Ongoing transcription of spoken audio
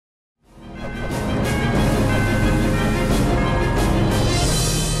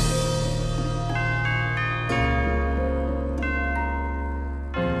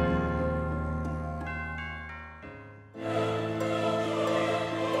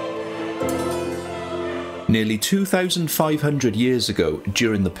Nearly 2,500 years ago,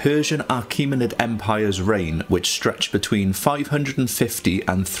 during the Persian Achaemenid Empire's reign, which stretched between 550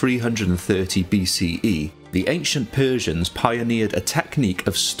 and 330 BCE, the ancient Persians pioneered a technique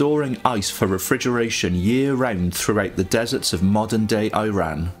of storing ice for refrigeration year-round throughout the deserts of modern-day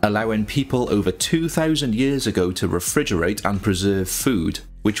Iran, allowing people over 2,000 years ago to refrigerate and preserve food,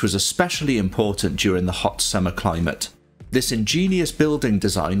 which was especially important during the hot summer climate. This ingenious building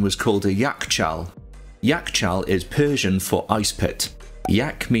design was called a Yakhchal. Yakhchal is Persian for ice pit,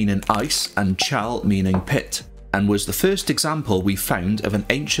 yak meaning ice and chal meaning pit, and was the first example we found of an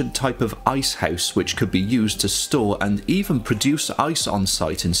ancient type of ice house which could be used to store and even produce ice on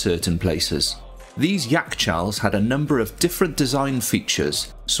site in certain places. These Yakhchals had a number of different design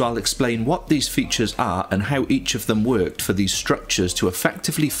features, so I'll explain what these features are and how each of them worked for these structures to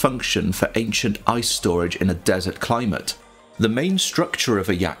effectively function for ancient ice storage in a desert climate. The main structure of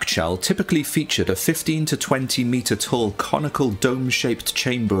a Yakhchal typically featured a 15 to 20 metre tall conical dome-shaped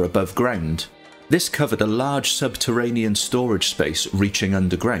chamber above ground. This covered a large subterranean storage space reaching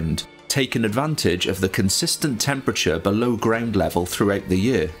underground, taking advantage of the consistent temperature below ground level throughout the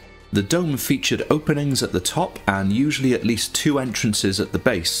year. The dome featured openings at the top and usually at least 2 entrances at the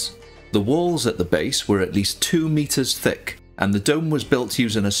base. The walls at the base were at least 2 meters thick, and the dome was built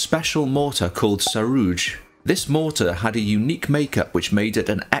using a special mortar called sarouj. This mortar had a unique makeup which made it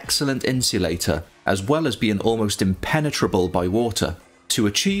an excellent insulator, as well as being almost impenetrable by water. To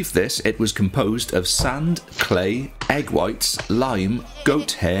achieve this, it was composed of sand, clay, egg whites, lime,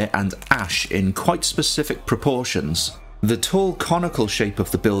 goat hair and ash in quite specific proportions. The tall conical shape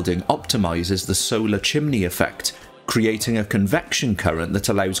of the building optimizes the solar chimney effect, creating a convection current that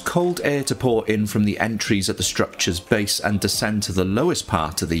allows cold air to pour in from the entries at the structure's base and descend to the lowest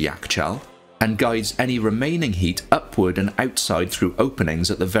part of the Yakhchal, and guides any remaining heat upward and outside through openings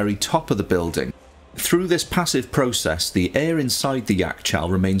at the very top of the building. Through this passive process, the air inside the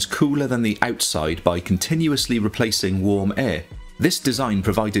Yakhchal remains cooler than the outside by continuously replacing warm air. This design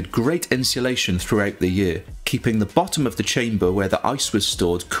provided great insulation throughout the year, keeping the bottom of the chamber where the ice was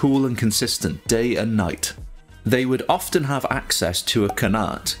stored cool and consistent day and night. They would often have access to a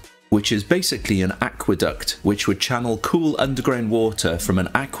qanat, which is basically an aqueduct which would channel cool underground water from an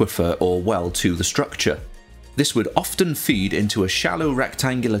aquifer or well to the structure. This would often feed into a shallow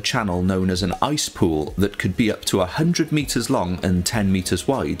rectangular channel known as an ice pool that could be up to 100 meters long and 10 meters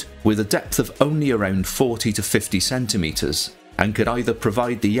wide, with a depth of only around 40 to 50 centimeters, and could either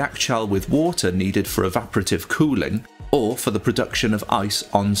provide the Yakhchal with water needed for evaporative cooling or for the production of ice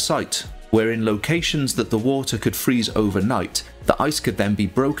on site, where in locations that the water could freeze overnight, the ice could then be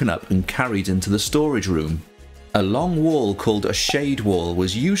broken up and carried into the storage room. A long wall called a shade wall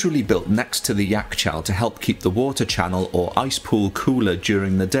was usually built next to the Yakhchal to help keep the water channel or ice pool cooler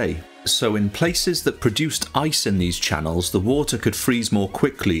during the day. So in places that produced ice in these channels, the water could freeze more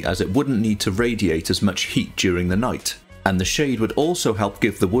quickly as it wouldn't need to radiate as much heat during the night. And the shade would also help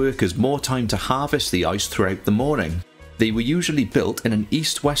give the workers more time to harvest the ice throughout the morning. They were usually built in an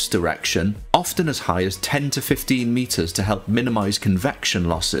east-west direction, often as high as 10 to 15 meters to help minimize convection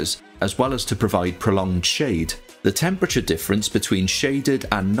losses, as well as to provide prolonged shade. The temperature difference between shaded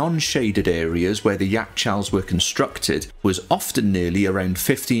and non-shaded areas where the Yakhchals were constructed was often nearly around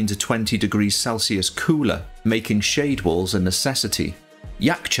 15 to 20 degrees Celsius cooler, making shade walls a necessity.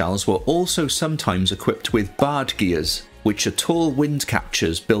 Yakhchals were also sometimes equipped with barred gears, which are tall wind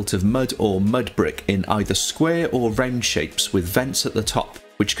catchers built of mud or mud brick in either square or round shapes with vents at the top,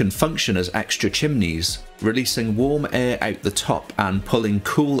 which can function as extra chimneys, releasing warm air out the top and pulling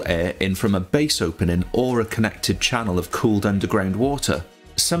cool air in from a base opening or a connected channel of cooled underground water.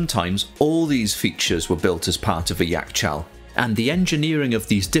 Sometimes all these features were built as part of a Yakhchal, and the engineering of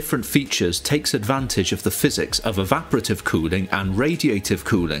these different features takes advantage of the physics of evaporative cooling and radiative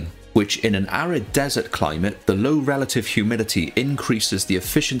cooling, which in an arid desert climate, the low relative humidity increases the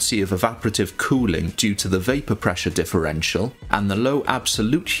efficiency of evaporative cooling due to the vapor pressure differential, and the low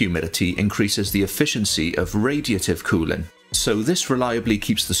absolute humidity increases the efficiency of radiative cooling. So this reliably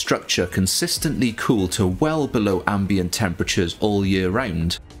keeps the structure consistently cool to well below ambient temperatures all year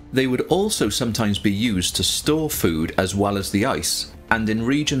round. They would also sometimes be used to store food as well as the ice, and in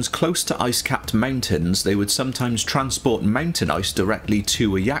regions close to ice-capped mountains they would sometimes transport mountain ice directly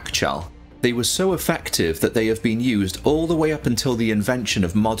to a Yakhchal. They were so effective that they have been used all the way up until the invention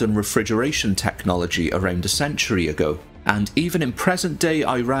of modern refrigeration technology around a century ago. And even in present-day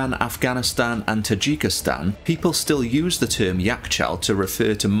Iran, Afghanistan and Tajikistan, people still use the term Yakhchal to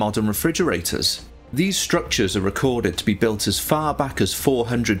refer to modern refrigerators. These structures are recorded to be built as far back as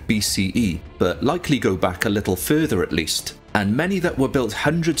 400 BCE, but likely go back a little further at least. and many that were built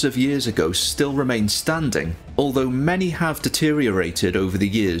hundreds of years ago still remain standing, although many have deteriorated over the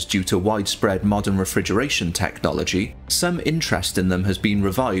years due to widespread modern refrigeration technology. Some interest in them has been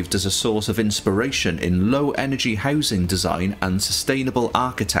revived as a source of inspiration in low-energy housing design and sustainable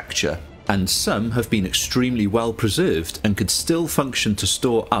architecture, and some have been extremely well preserved and could still function to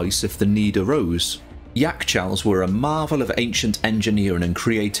store ice if the need arose. Yakhchals were a marvel of ancient engineering and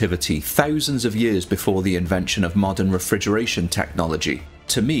creativity thousands of years before the invention of modern refrigeration technology.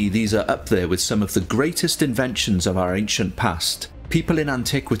 To me, these are up there with some of the greatest inventions of our ancient past. People in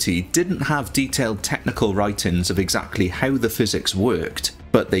antiquity didn't have detailed technical writings of exactly how the physics worked,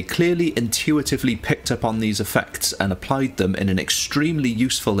 but they clearly intuitively picked up on these effects and applied them in an extremely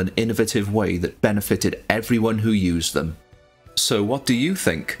useful and innovative way that benefited everyone who used them. So what do you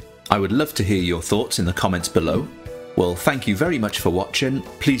think? I would love to hear your thoughts in the comments below. Well, thank you very much for watching.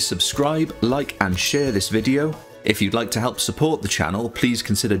 Please subscribe, like and share this video. If you'd like to help support the channel, please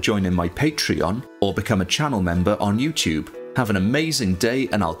consider joining my Patreon or become a channel member on YouTube. Have an amazing day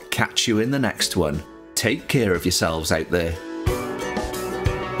and I'll catch you in the next one. Take care of yourselves out there.